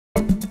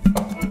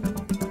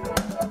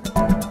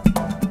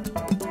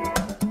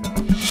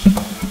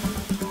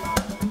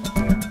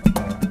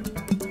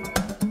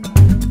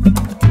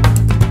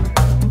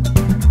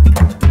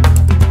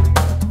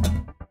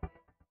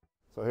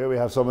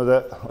have some of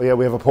the, oh yeah,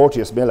 we have a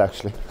Porteous mill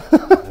actually.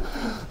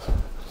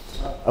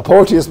 A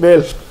Porteous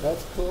mill.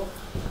 That's cool.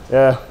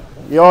 Yeah.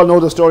 You all know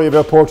the story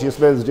about Porteous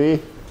mills, do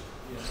you?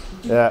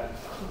 Yeah.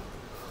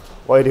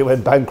 Why they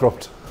went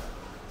bankrupt.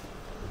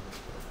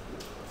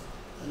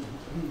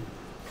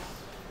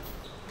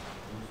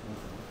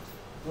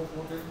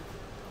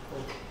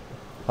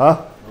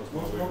 Huh?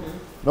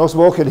 No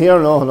smoking here?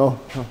 No.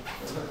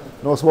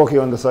 No smoking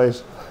on the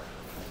site.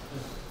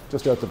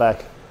 Just out the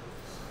back.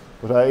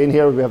 But in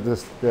here we have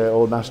the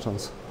old mash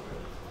tuns.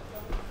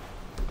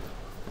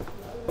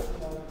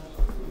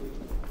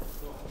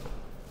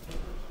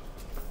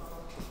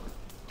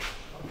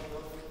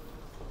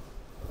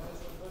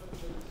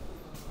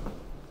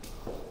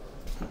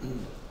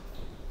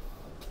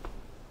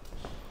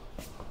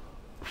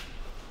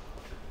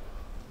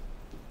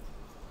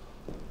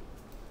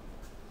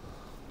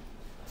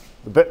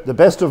 The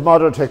best of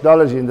modern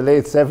technology in the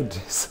late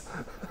 70s.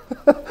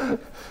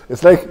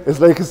 It's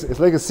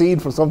like a scene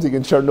from something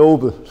in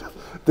Chernobyl.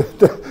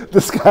 The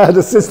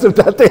SCADA system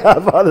that they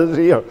have on it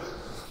here.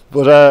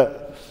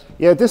 But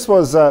yeah, this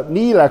was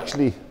Neil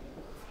actually.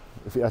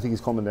 I think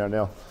he's coming there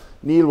now.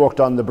 Neil worked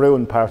on the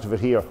brewing part of it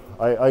here.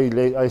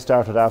 I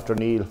started after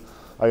Neil.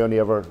 I only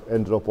ever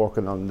ended up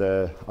working on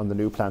the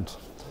new plant.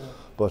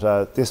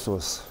 But this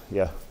was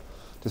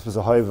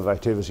a hive of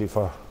activity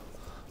for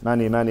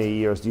many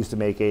years. They used to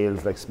make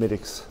ales like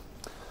Smithwick's.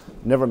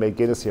 Never made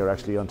Guinness here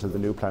actually until the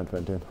new plant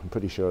went in. I'm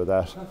pretty sure of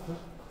that.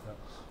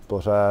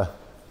 But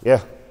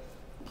yeah,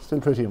 still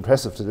pretty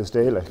impressive to this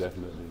day. Like.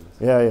 Definitely.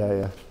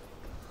 Yeah.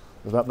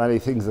 There's not many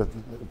things that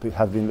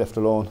have been left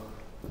alone.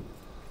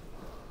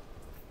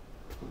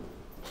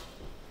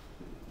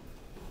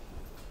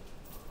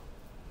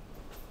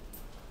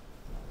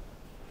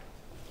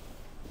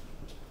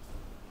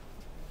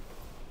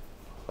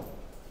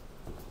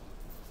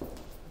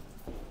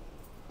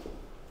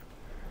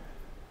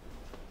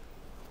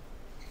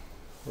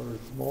 Very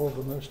small,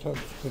 the mash tuns.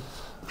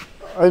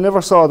 I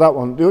never saw that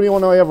one. The only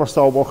one I ever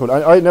saw working,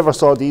 I never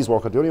saw these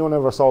working. The only one I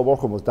ever saw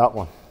working was that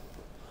one.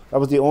 That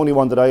was the only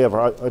one that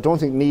I don't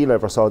think Neil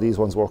ever saw these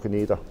ones working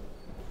either.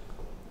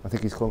 I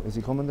think he's is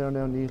he coming there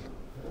now, Neil?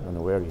 I don't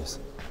know where he is.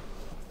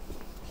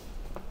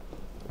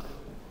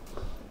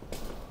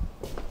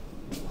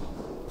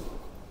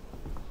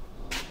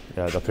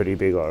 Yeah, they're pretty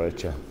big,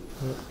 alright, yeah.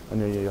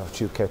 And then you have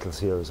two kettles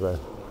here as well.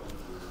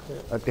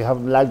 They have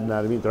them lagged in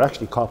aluminium. They're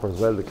actually copper as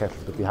well, the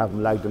kettles, but they have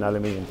them lagged in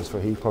aluminium just for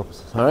heat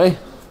purposes. All right.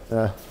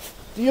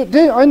 Do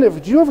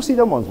you ever see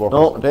them ones working?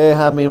 No, they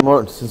have been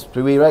working since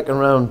we reckon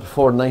around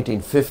before the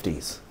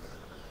 1950s.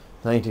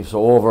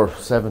 So over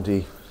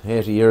 70,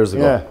 80 years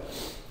ago. Yeah.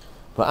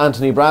 But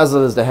Anthony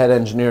Brazel is the head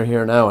engineer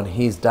here now, and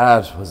his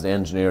dad was the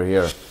engineer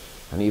here.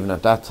 And even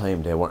at that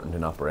time, they weren't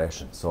in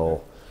operation.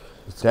 So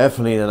it's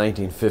definitely the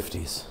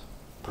 1950s.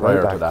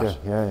 Prior to that.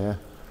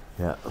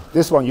 Yeah.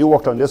 This one, you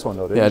worked on this one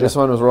though, didn't you? Yeah, this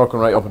one was working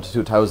right up until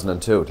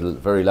 2002, till the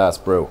very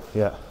last brew.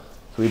 Yeah.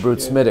 So we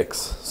brewed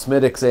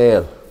Smithwick's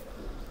ale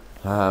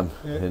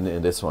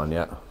in this one,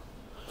 yeah.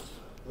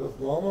 That's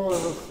normal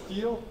with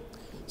steel?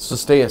 It's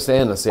just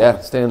stainless,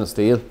 stainless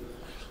steel.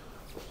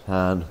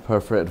 And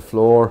perforated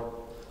floor.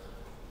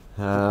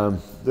 The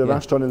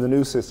mash tun in the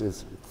new system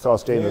is all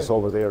stainless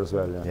over there as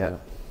well, yeah.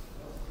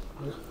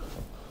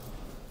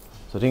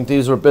 So I think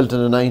these were built in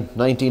the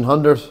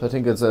 1900. I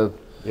think it's a...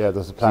 Yeah,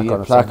 there's a plaque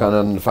on it. Plaque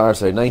on the far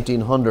side.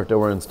 1900 they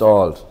were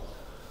installed.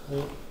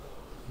 Yeah.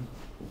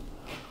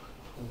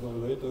 And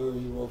then later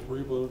he was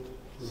rebuilt.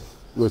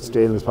 With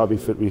stainless, probably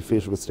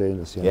refitted with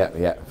stainless,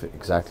 Yeah,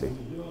 exactly.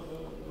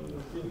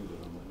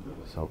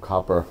 So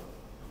copper,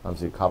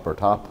 obviously copper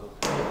top.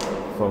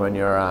 For when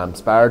you're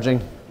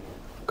sparging,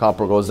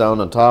 copper goes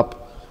down on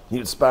top.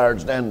 You'd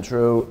sparge then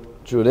through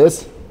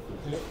this.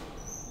 Yeah.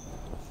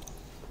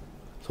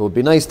 So it'd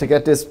be nice to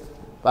get this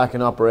back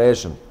in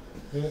operation.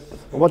 Yeah.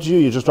 And what do you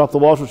do? You just drop the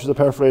water through the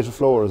perforated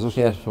floor, is it?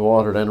 Yeah, the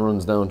water then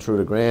runs down through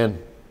the grain,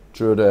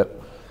 through the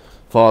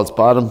false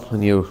bottom,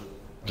 and you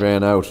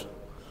drain out.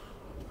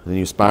 And then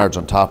you sparge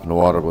on top, and the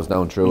water goes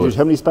down through it.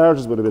 How many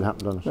sparges would have been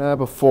happening on it? Yeah,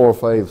 about 4 or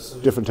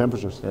 5. Different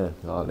temperatures? Yeah,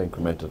 all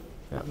incremented.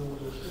 Yeah.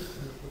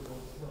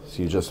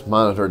 So you just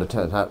monitor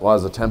that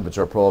was a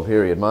temperature probe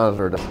here. You'd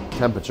monitor the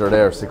temperature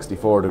there,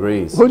 64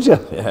 degrees. Would you?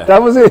 Yeah.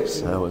 That was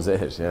it? That was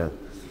it, yeah.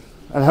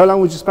 And how long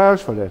would you sparge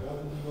for then?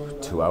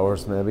 2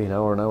 hours maybe, an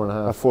hour and a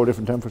half. At 4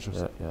 different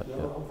temperatures? Yeah.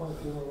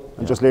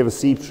 And just leave it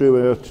seep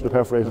through to the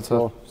perforated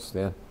floor?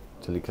 Yeah,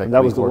 till you collect And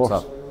that was the worst?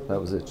 up. That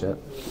was it, yeah.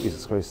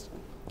 Jesus Christ.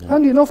 Yeah.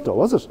 Handy enough though,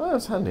 was it? Oh,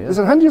 it's handy, yeah. Is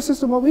it a handier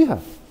system what we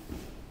have?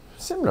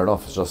 Similar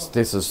enough, it's just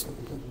this is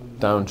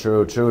down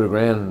through the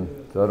grain and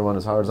the other one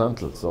is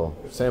horizontal, so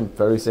does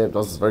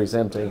the very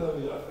same thing.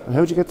 And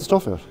how did you get the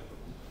stuff out?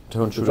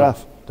 Down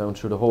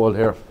through the hole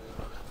here.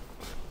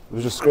 It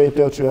was just scraped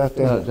out through that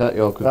then? That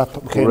you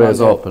could raise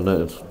up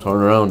and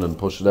turn around and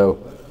push it out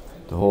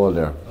the hole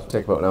there. It'll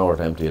take about an hour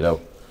to empty it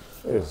out.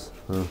 It is.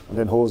 And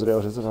then hose it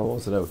out, is it?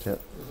 Hose it out, yeah.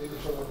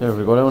 There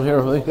we go down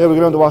here, will we? Yeah, we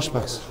go down the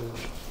washbacks.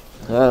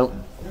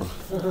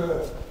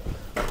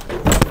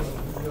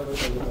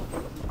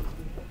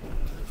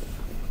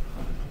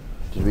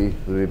 Do Will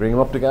we bring him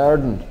up the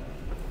garden?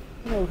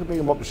 Yeah, we can bring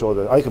him up to show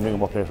the. I can bring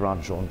him up later on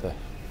to show him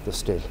the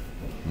still.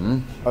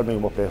 I'll bring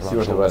him up later on. See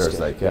what to the show weather's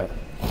still. like. Yeah.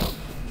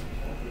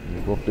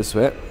 You go up this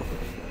way.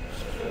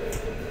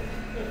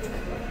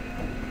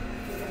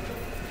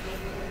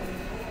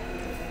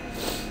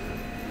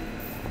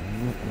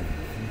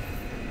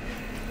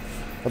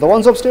 Are the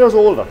ones upstairs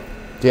older?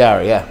 They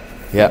are, yeah.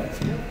 Yeah.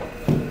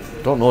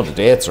 Don't know the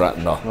dates right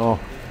now. No.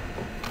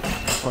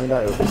 Let's find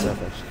that out in a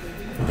second.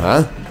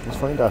 Huh? Let's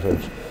find that out.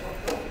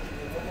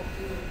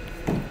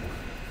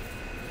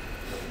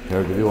 Here,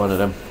 I'll give you one of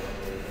them.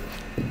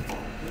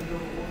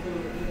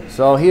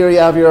 So here you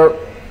have your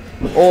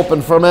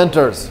open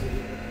fermenters.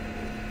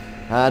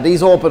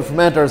 These open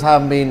fermenters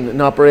haven't been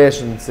in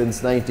operation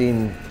since early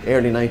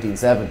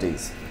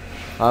 1970s.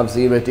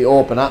 Obviously with the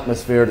open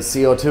atmosphere, the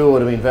CO2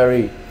 would have been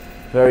very,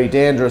 very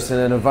dangerous in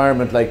an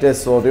environment like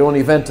this, so the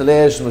only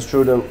ventilation was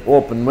through the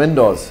open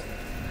windows.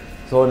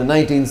 So in the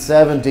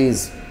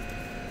 1970s,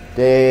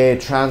 they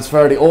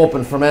transferred the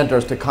open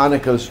fermenters to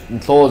conical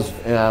enclosed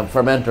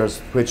fermenters,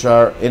 which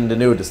are in the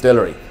new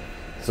distillery.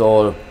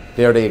 So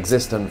they're the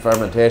existing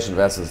fermentation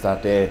vessels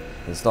that they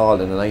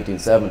installed in the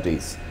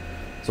 1970s.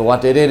 So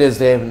what they did is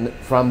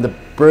from the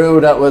brew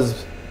that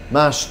was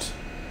mashed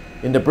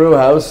in the brew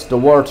house, the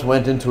wort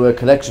went into a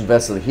collection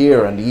vessel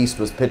here and the yeast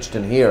was pitched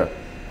in here.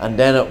 And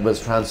then it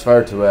was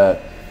transferred to a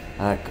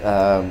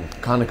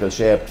conical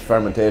shaped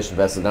fermentation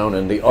vessel down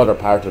in the other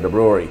part of the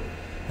brewery.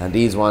 And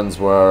these ones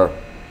were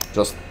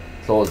just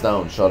closed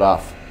down, shut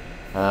off.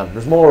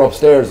 There's more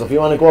upstairs. If you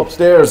want to go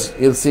upstairs,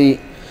 you'll see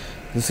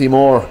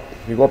more.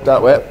 You go up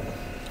that way.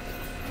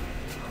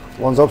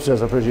 The ones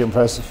upstairs are pretty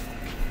impressive.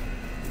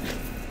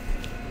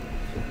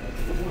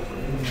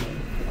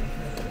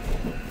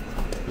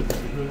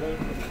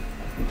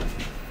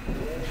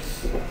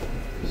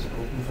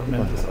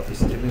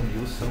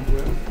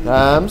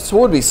 So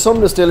would be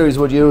some distilleries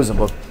would use them,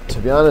 but to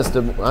be honest,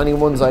 any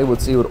ones I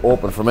would see with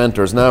open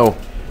fermenters now,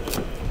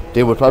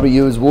 they would probably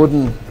use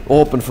wooden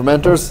open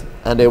fermenters,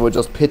 and they would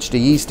just pitch the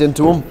yeast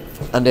into them,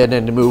 and then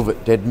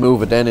they'd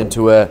move it then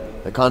into a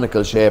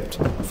conical shaped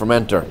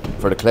fermenter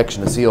for the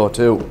collection of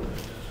CO2.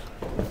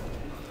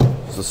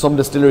 So some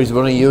distilleries would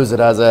only use it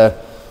as a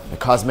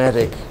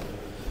cosmetic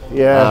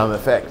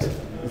effect.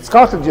 In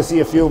Scotland, you see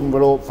a few of them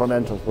with open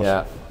fermenters. But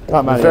Yeah.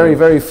 not many. Very,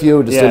 very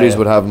few distilleries yeah.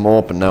 would have them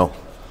open now.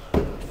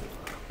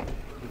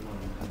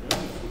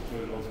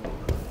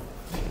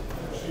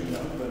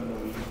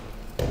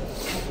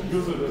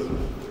 Use it as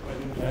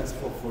plans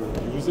for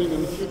using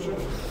in the future?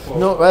 For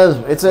No,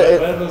 well, it's a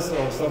ladders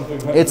or something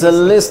like it's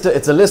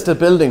a listed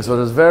building, so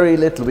there's very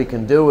little we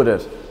can do with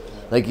it.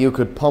 Like you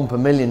could pump €1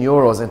 million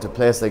into a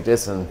place like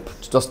this, and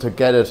just to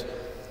get it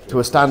to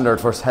a standard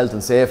for health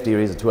and safety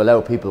reasons, to allow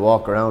people to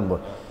walk around.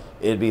 But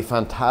it'd be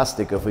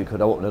fantastic if we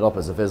could open it up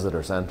as a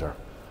visitor centre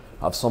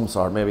of some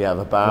sort. Maybe have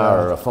a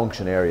bar or a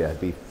function area.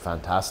 It'd be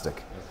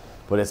fantastic.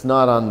 But it's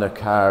not on the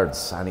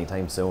cards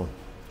anytime soon.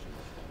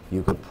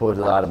 You could put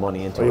a lot of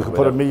money into Or it. you could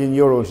put €1 million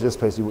into this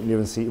place, you wouldn't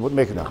even see. It wouldn't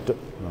make it now.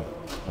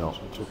 No.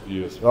 it took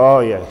years. Oh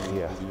yeah.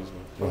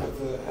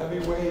 The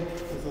heavyweight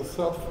is the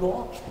third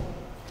floor.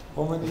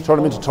 How many? Turn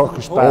them into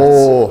Turkish Oh, baths.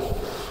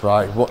 Oh,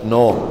 right. What?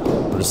 No.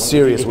 There's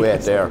serious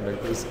weight there.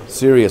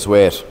 Serious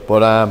weight.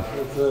 But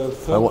The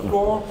third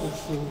floor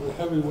is the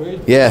heavyweight.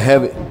 yeah,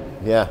 heavy.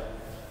 Yeah.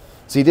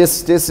 See,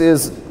 this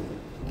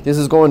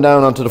is going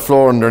down onto the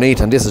floor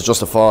underneath, and this is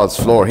just a false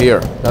floor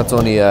here. That's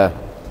only yeah.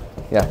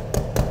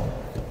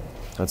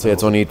 I'd say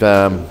it's only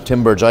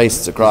timber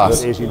joists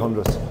across.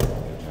 1800s.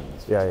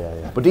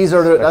 Yeah. But these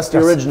are that's the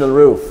original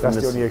roof. That's and the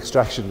it's- only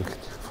extraction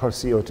for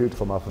CO2 to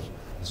come off it.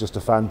 It's just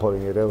a fan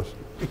pulling it out.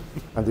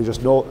 And they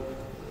just know,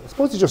 I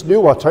suppose they just knew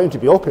what time to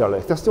be up here.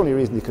 Like that's the only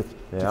reason they could.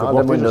 yeah,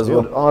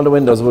 all the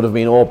windows would have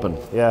been open.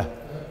 Yeah.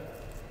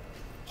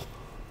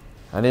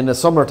 And in the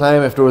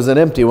summertime, if there was an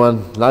empty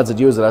one, lads would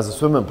use it as a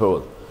swimming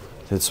pool.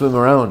 They'd swim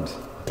around.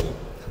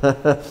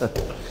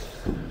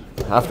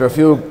 After a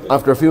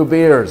few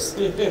beers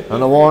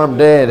on a warm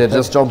day, they'd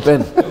just jump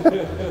in.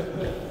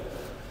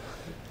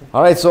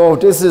 All right, so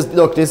this is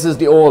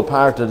the old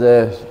part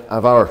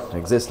of our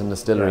existing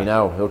distillery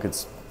now. Look,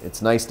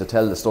 it's nice to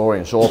tell the story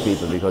and show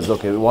people, because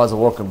look, it was a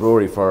working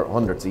brewery for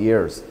hundreds of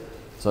years.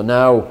 So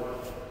now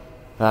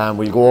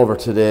we'll go over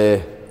to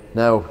the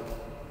now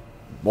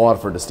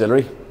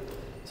Waterford-Brewery.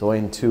 So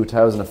in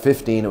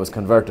 2015, it was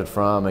converted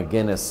from a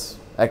Guinness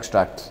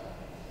extract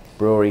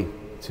brewery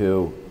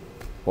to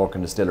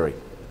working distillery.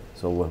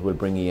 So we'll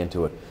bring you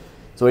into it.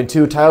 So in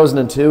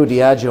 2002,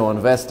 Diageo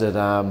invested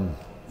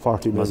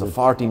 40 million.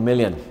 40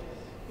 million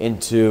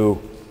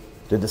into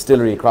the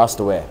distillery across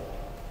the way.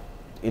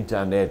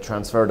 And they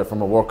transferred it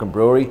from a working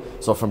brewery.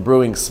 So from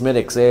brewing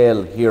Smithwick's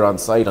ale here on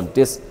site on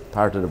this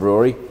part of the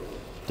brewery,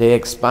 they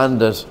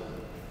expanded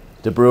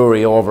the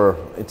brewery over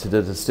into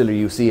the distillery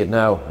you see it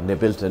now, and they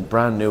built a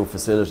brand new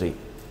facility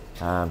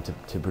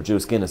to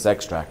produce Guinness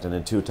extract. And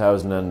in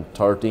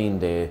 2013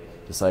 they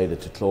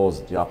decided to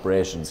close the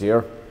operations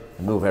here,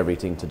 and move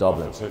everything to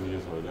Dublin. 10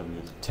 years or 11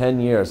 years. 10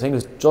 years. I think it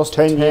was just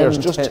 10 years.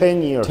 Just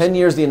 10 years. 10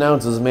 years the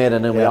announcement was made,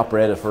 and then we Yeah.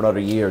 operated for another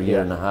year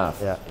and a half.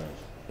 Yeah.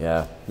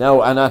 Yeah.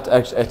 Now, and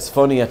it's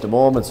funny at the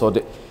moment. So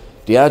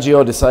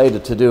Diageo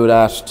decided to do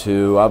that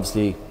to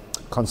obviously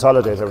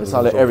Consolidate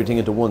everything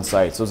into one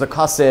site. So it was a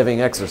cost-saving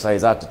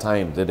exercise at the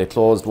time. They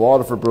closed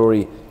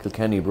Waterford-Brewery,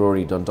 Kilkenny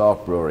Brewery,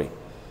 Dundalk Brewery.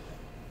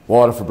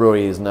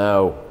 Waterford-Brewery is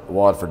now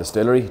Waterford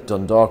Distillery.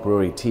 Dundalk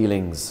Brewery,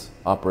 Teelings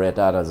operate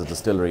that as a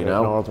distillery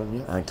now. Northern,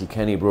 yeah. And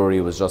Kilkenny Brewery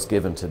was just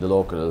given to the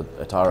local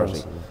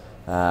authority.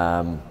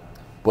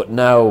 But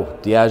now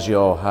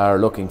Diageo are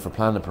looking for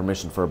planning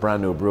permission for a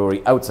brand new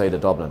brewery outside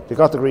of Dublin. They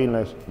got the green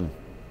light.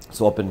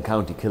 So up in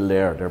County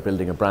Kildare, they're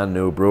building a brand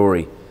new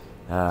brewery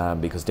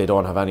because they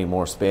don't have any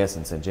more space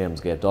in St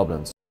James Gate,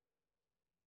 Dublin.